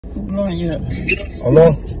blowing you up.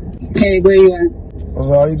 Hello? Hey, where you at? What's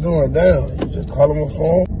all you doing? Damn, you just calling my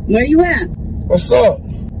phone? Where you at? What's up?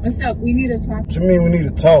 What's up? We need to talk. What you mean we need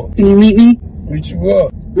to talk? Can you meet me? Meet you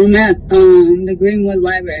up. I'm at the Greenwood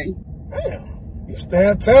Library. Damn, you stay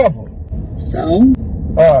in Tampa. So?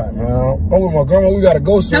 Alright, man. I'm with my grandma. We gotta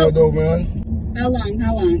go somewhere though, man. How long?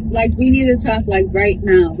 How long? Like, we need to talk, like, right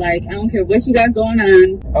now. Like, I don't care what you got going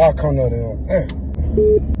on. I'll come down there. Damn.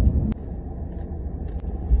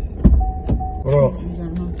 What up?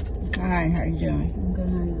 Hi, how you doing? I'm good,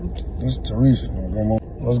 how are you? This is Teresa, my grandma.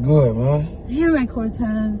 What's good, man? Damn it,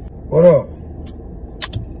 Cortez. What up?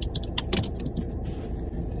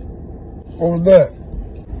 What was that?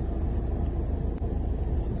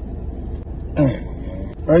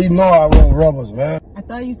 Man, you know I wore rubbers, man. I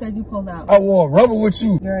thought you said you pulled out. I wore rubber with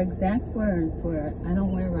you. Your exact words were, I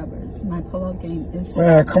don't wear rubbers. My pull-out game is shit.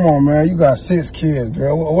 Man, come on, man. You got 6 kids,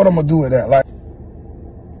 girl. What I'm gonna do with that? Like,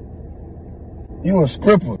 you a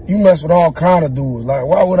stripper. You mess with all kind of dudes. Like,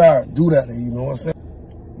 why would I do that to you? You know what I'm saying?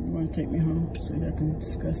 You want to take me home so y'all can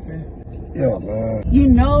discuss that? Yeah, man. You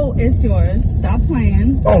know it's yours. Stop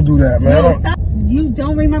playing. Don't do that, man. No, stop. You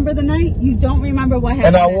don't remember the night? You don't remember what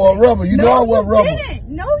happened? And I wore rubber. You know I wore rubber.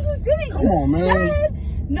 No, you didn't. Come on,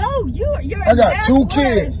 man. No, you're I got 2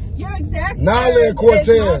 kids. You're exact. Nala and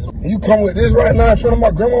Cortez. And you come with this right now in front of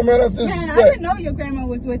my grandma, man. That's disrespect. Man, I didn't know your grandma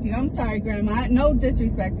was with you. I'm sorry, Grandma. No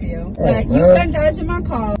disrespect to you. Oh, But you've been dodging my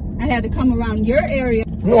call. I had to come around your area.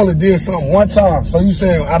 You only did something one time. So you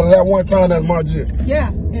saying out of that one time, that's my jit?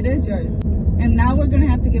 Yeah, it is yours. And now we're going to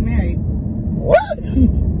have to get married. What?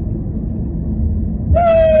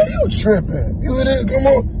 Man, you tripping. You it is,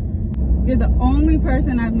 grandma? You're the only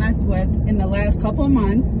person I've messed with in the last couple of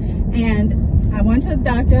months. And I went to the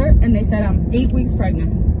doctor and they said I'm 8 weeks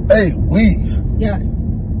pregnant. 8 weeks? Yes.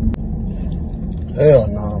 Hell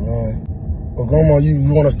nah, man. Well, grandma, you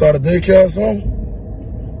want to start a daycare or something?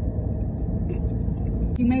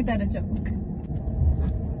 You made that a joke.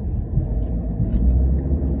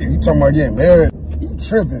 You talking about getting married? You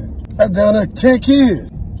tripping. That's down there 10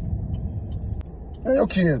 kids. Man, your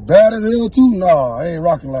kids bad as hell too? Nah, I ain't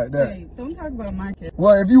rocking like that. Hey, don't talk about my kid.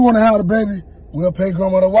 Well, if you want to have the baby, we'll pay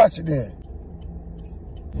grandma to watch it then.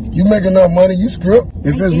 You make enough money, you strip.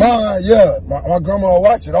 If it's mine, yeah, my grandma will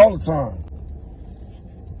watch it all the time.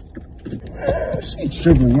 Man, she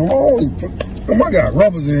tripping, man. I got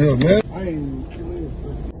rubbers in here, man.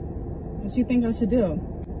 What you think I should do?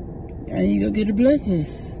 I need to go get a blood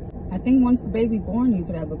test. I think once the baby born, you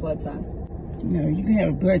could have a blood test. No, you can have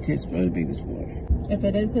a blood test for the baby's born. If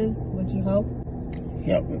it is his, would you help?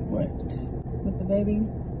 Help with what? With the baby?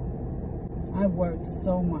 I've worked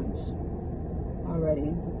so much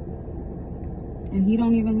already. And he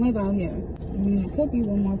don't even live out here. I mean, it could be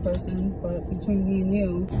one more person, but between me and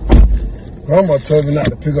you. Grandma told me not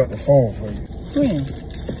to pick up the phone for you.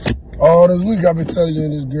 When? All this week I've been telling you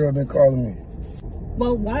and this girl been calling me.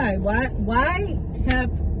 Well, why? Why have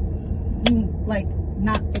you, like,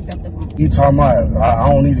 not picked up the phone? You talking about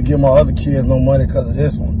I don't need to give my other kids no money because of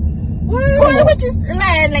this one. What? Why would you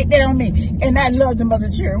lie like that on me? And I love the mother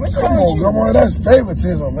children. What's Come on, grandma, that's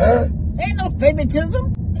favoritism, man. Ain't no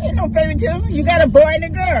favoritism. Ain't no favoritism. You got a boy and a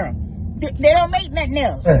girl. They don't make nothing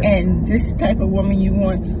else. Hey. And this type of woman you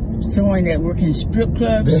want, someone that work in strip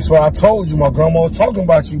clubs. That's why I told you my grandma was talking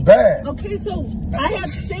about you bad. Okay, so I have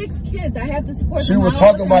 6 kids. I have to support She them. was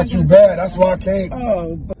talking about you bad. That's why I can't.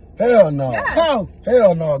 Oh, Hell no. oh.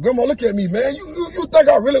 Hell no. Grandma, look at me, man. You think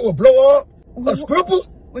I really would blow up? A stripper?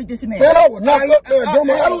 Wait just a minute. Man, I would knock up there,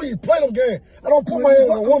 grandma. I don't even play them games. I don't put my hands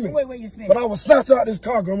on a woman. Wait just a minute. But I would snatch out this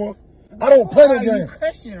car, grandma. I don't play them You games.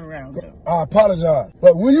 cussing around though. I apologize.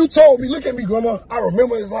 But when you told me, look at me, grandma, I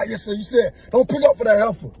remember it's like yesterday. You said, don't pick up for that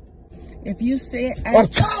heifer. If you said I'm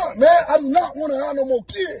tired, man. I do not want to have no more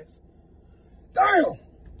kids. Damn.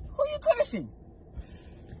 who you cursing?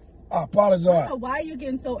 I apologize. Why are you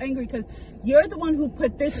getting so angry? Because you're the one who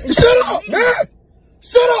put this in. Shut up, man.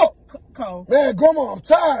 Shut up. Cole. Man, grandma, I'm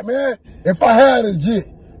tired, man. If I had this jit,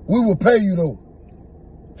 we would pay you, though.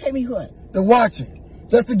 Pay me what? To watch it.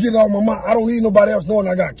 Just to get it off my mind. I don't need nobody else knowing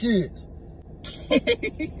I got kids.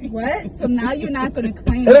 What? So now you're not going to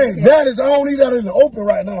claim It ain't that. I don't need that in the open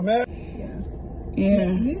right now, man.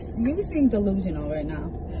 Yeah. You seem delusional right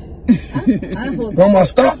now. I hope Grandma,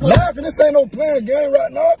 stop laughing. This ain't no playing game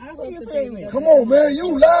right now. Who you playing with? Come on, man.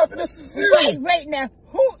 You laughing. This is serious. Wait now.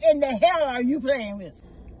 Who in the hell are you playing with?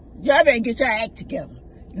 Y'all better get your act together.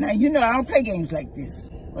 Now, you know I don't play games like this.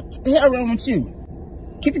 What the hell wrong with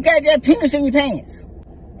you? Keep your goddamn penis in your pants.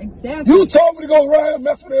 Exactly. You told me to go around and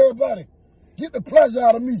mess with everybody. Get the pleasure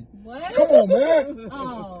out of me. What? Come on, man.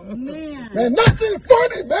 Oh, man. Man, nothing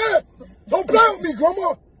funny, man. Don't play with me,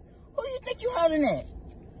 grandma. Who you think you hollering at?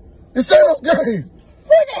 This ain't no game. Who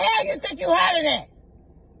the hell you think you hollering at?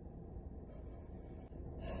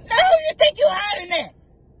 Now who you think you hollering at?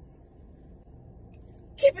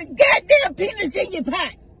 Keep your goddamn penis in your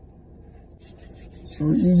pot.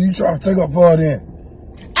 So you try to take up for her then?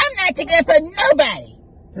 I'm not taking up for nobody.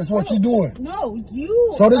 That's what you doing. No,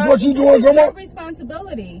 you. So this what you doing, Grandma? Your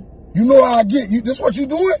responsibility. You know how I get. This what you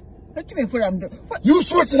doing? What you mean what I'm doing? What? You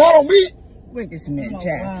switching out on me? Wait just a minute, Oh,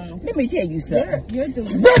 child. wow. Let me tell you something. You're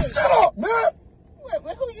doing. Man, shut up, man.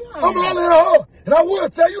 Who you I'm hollering at? hollering at her. And I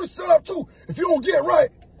would tell you to shut up too if you don't get right.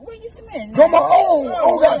 Wait just a minute. Grandma, I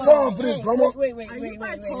don't got time for this, Grandma. Wait. Are you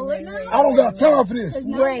bipolar now? I don't got time for this.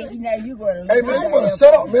 Wait, now you gonna. Hey, man, you better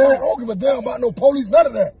shut up, man. I don't give a damn about no police, none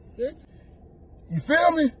of that. You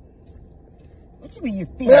feel me? What you mean you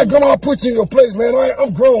feel? Man, Grandma, I'll put you in your place, man.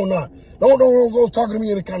 I'm grown now. Don't go talking to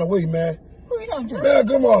me any kind of way, man. Who you talking to? Man,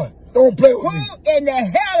 Grandma, don't play with me. Who in the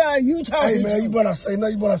hell are you talking Hey, to? man, you better say no.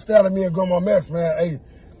 You better stay out of me and Grandma Max, man. Hey,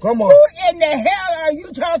 Grandma. Who in the hell are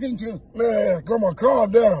you talking to? Man, Grandma,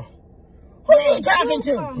 calm down. Who are you talking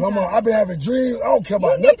to? Grandma, I've been having dreams. I don't care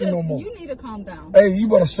about nothing no more. You need to calm down. Hey, you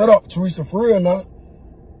better shut up, Teresa, for real now.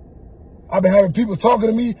 I've been having people talking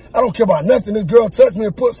to me. I don't care about nothing. This girl touched me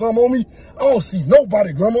and put something on me. I don't see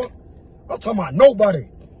nobody, Grandma. I'm talking about nobody.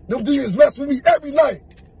 Them demons mess with me every night.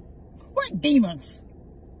 What demons?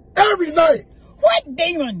 Every night. What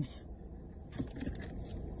demons? I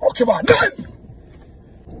don't care about nothing.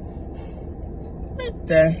 What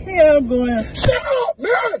the hell going on? Shut up,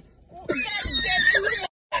 man. Who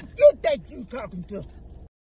you think you talking to?